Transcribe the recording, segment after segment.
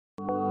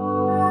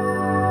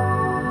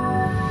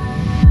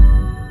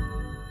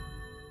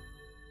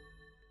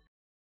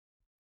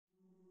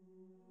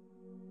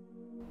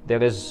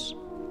there is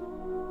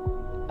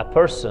a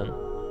person,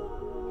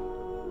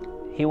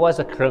 he was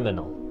a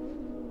criminal.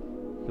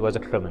 He was a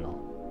criminal.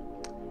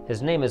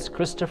 His name is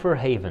Christopher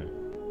Haven.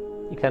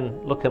 You can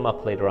look him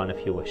up later on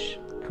if you wish.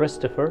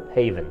 Christopher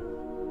Haven.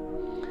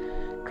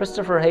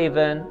 Christopher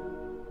Haven,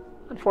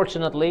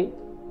 unfortunately,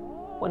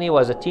 when he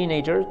was a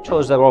teenager,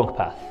 chose the wrong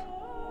path.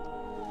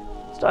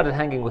 Started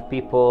hanging with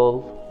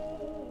people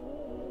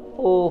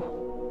who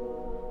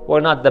were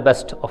not the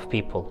best of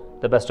people,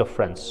 the best of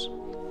friends.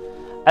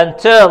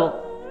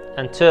 Until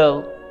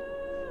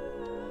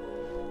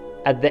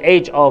at the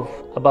age of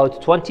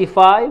about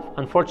 25,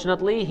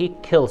 unfortunately, he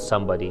kills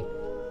somebody.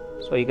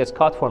 So he gets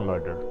caught for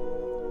murder.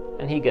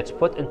 And he gets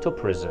put into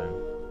prison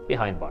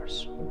behind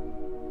bars.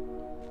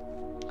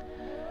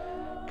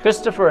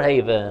 Christopher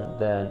Haven,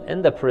 then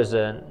in the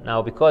prison,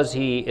 now because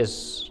he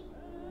is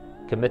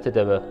committed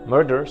a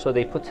murder, so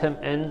they put him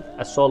in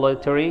a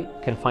solitary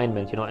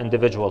confinement,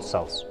 individual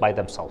cells by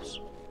themselves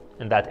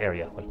in that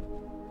area.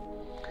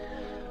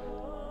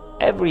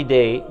 Every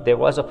day there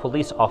was a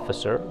police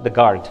officer, the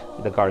guard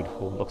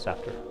who looks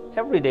after.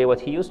 Every day what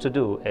he used to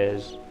do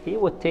is he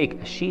would take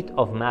a sheet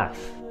of math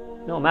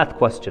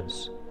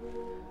questions,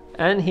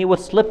 and he would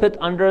slip it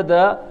under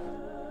the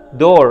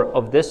door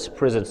of this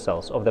prison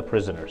cells of the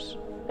prisoners.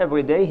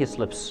 Every day he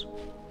slips.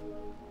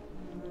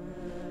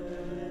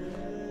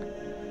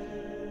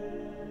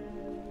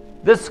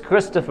 This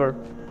Chris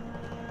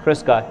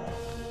guy,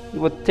 he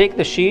would take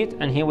the sheet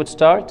and he would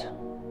start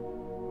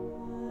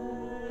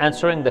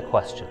answering the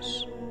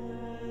questions.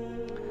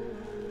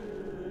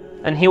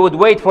 And he would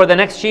wait for the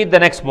next sheet the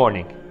next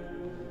morning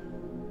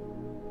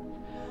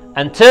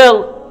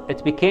until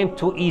it became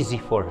too easy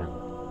for him.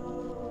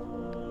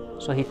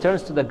 So he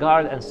turns to the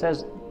guard and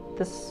says,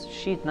 "This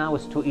sheet now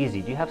is too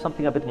easy. Do you have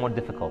something a bit more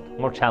difficult,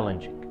 more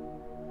challenging?"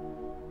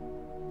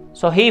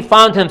 So he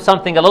found him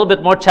something a little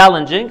bit more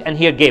challenging and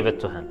he gave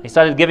it to him. He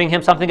started giving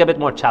him something a bit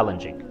more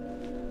challenging.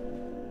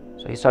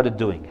 So he started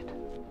doing it.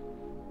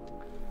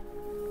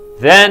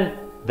 Then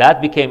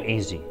that became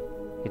easy.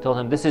 He told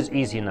him, "This is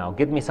easy now.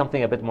 Give me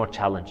something a bit more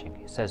challenging."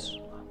 He says,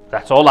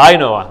 "That's all I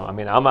know. I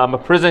mean, I'm a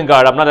prison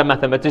guard. I'm not a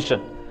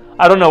mathematician.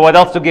 I don't know what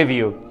else to give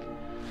you."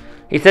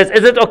 He says,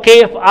 "Is it okay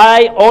if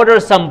I order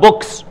some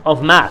books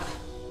of math?"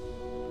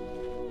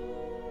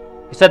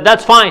 He said,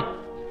 "That's fine."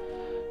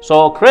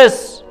 So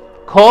Chris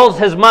calls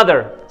his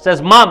mother,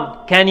 says, "Mom,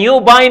 can you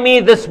buy me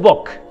this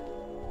book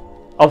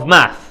of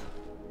math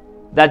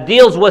that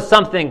deals with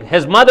something?"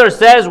 His mother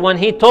says, when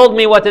he told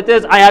me what it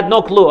is, I had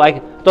no clue.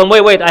 I told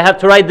him, wait, I have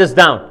to write this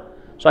down.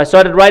 So I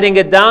started writing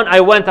it down.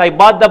 I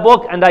bought the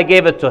book and I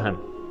gave it to him.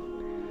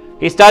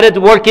 He started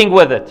working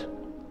with it,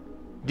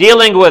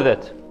 dealing with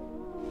it,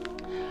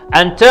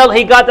 until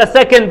he got a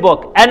second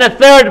book and a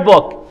third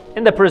book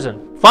in the prison.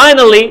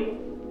 Finally,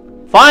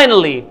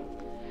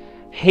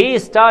 he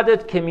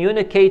started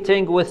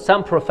communicating with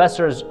some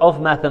professors of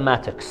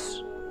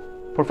mathematics.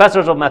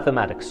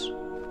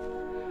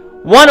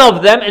 One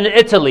of them in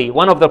Italy,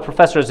 one of the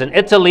professors in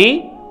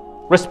Italy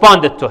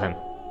responded to him.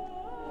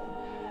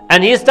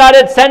 And he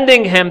started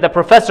sending him, the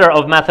professor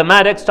of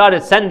mathematics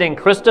started sending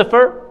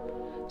Christopher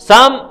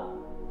some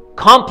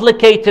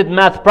complicated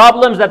math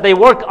problems that they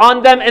work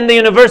on them in the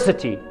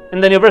university.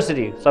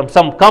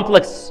 Some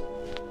complex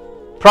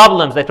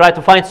problems they try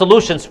to find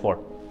solutions for.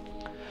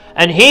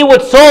 And he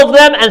would solve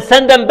them and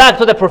send them back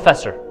to the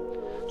professor.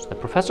 So the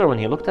professor, when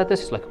he looked at this,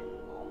 he's like,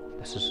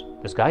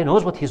 this guy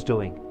knows what he's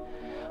doing.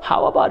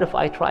 How about if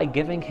I try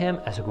giving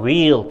him a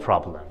real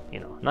problem,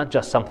 not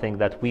just something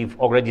that we've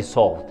already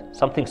solved,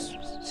 something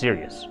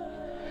serious.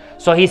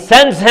 So he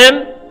sends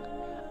him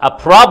a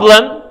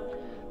problem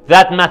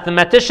that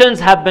mathematicians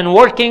have been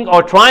working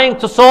or trying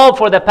to solve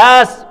for the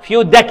past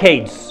few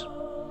decades.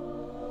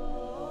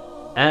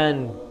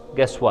 And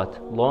guess what?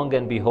 Long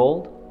and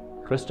behold,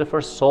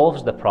 Christopher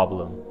solves the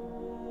problem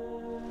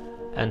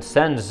and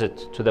sends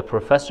it to the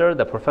professor.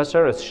 The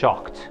professor is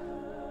shocked.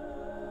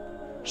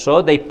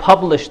 So they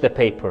publish the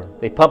paper.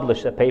 He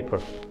publishes a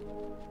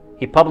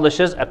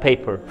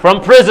paper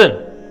from prison.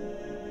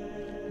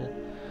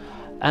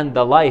 And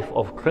the life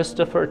of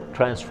Christopher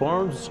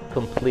transforms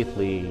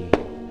completely.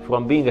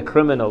 From being a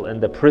criminal in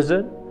the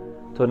prison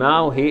to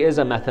now he is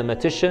a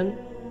mathematician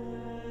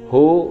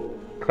who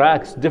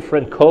cracks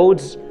different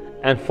codes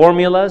and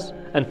formulas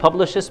and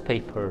publishes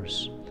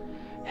papers.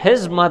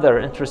 His mother,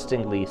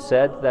 interestingly,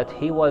 said that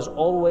he was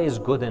always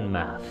good in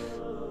math.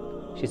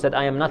 She said,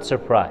 "I am not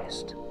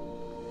surprised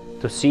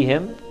to see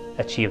him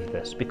achieve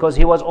this because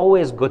he was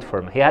always good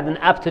for math. He had an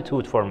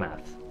aptitude for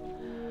math."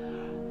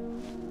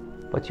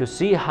 But you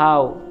see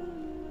how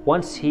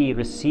once he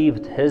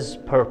received his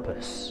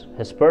purpose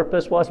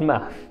was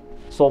math,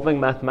 solving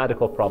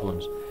mathematical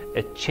problems.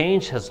 It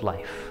changed his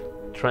life,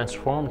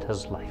 transformed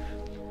his life.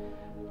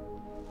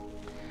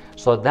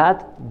 So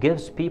that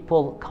gives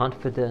people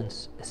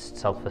confidence,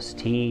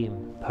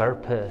 self-esteem,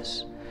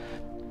 purpose,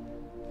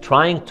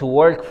 trying to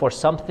work for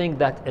something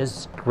that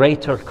is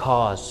greater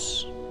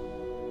cause.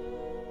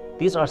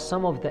 These are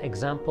some of the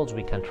examples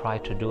we can try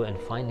to do in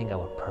finding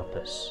our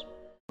purpose.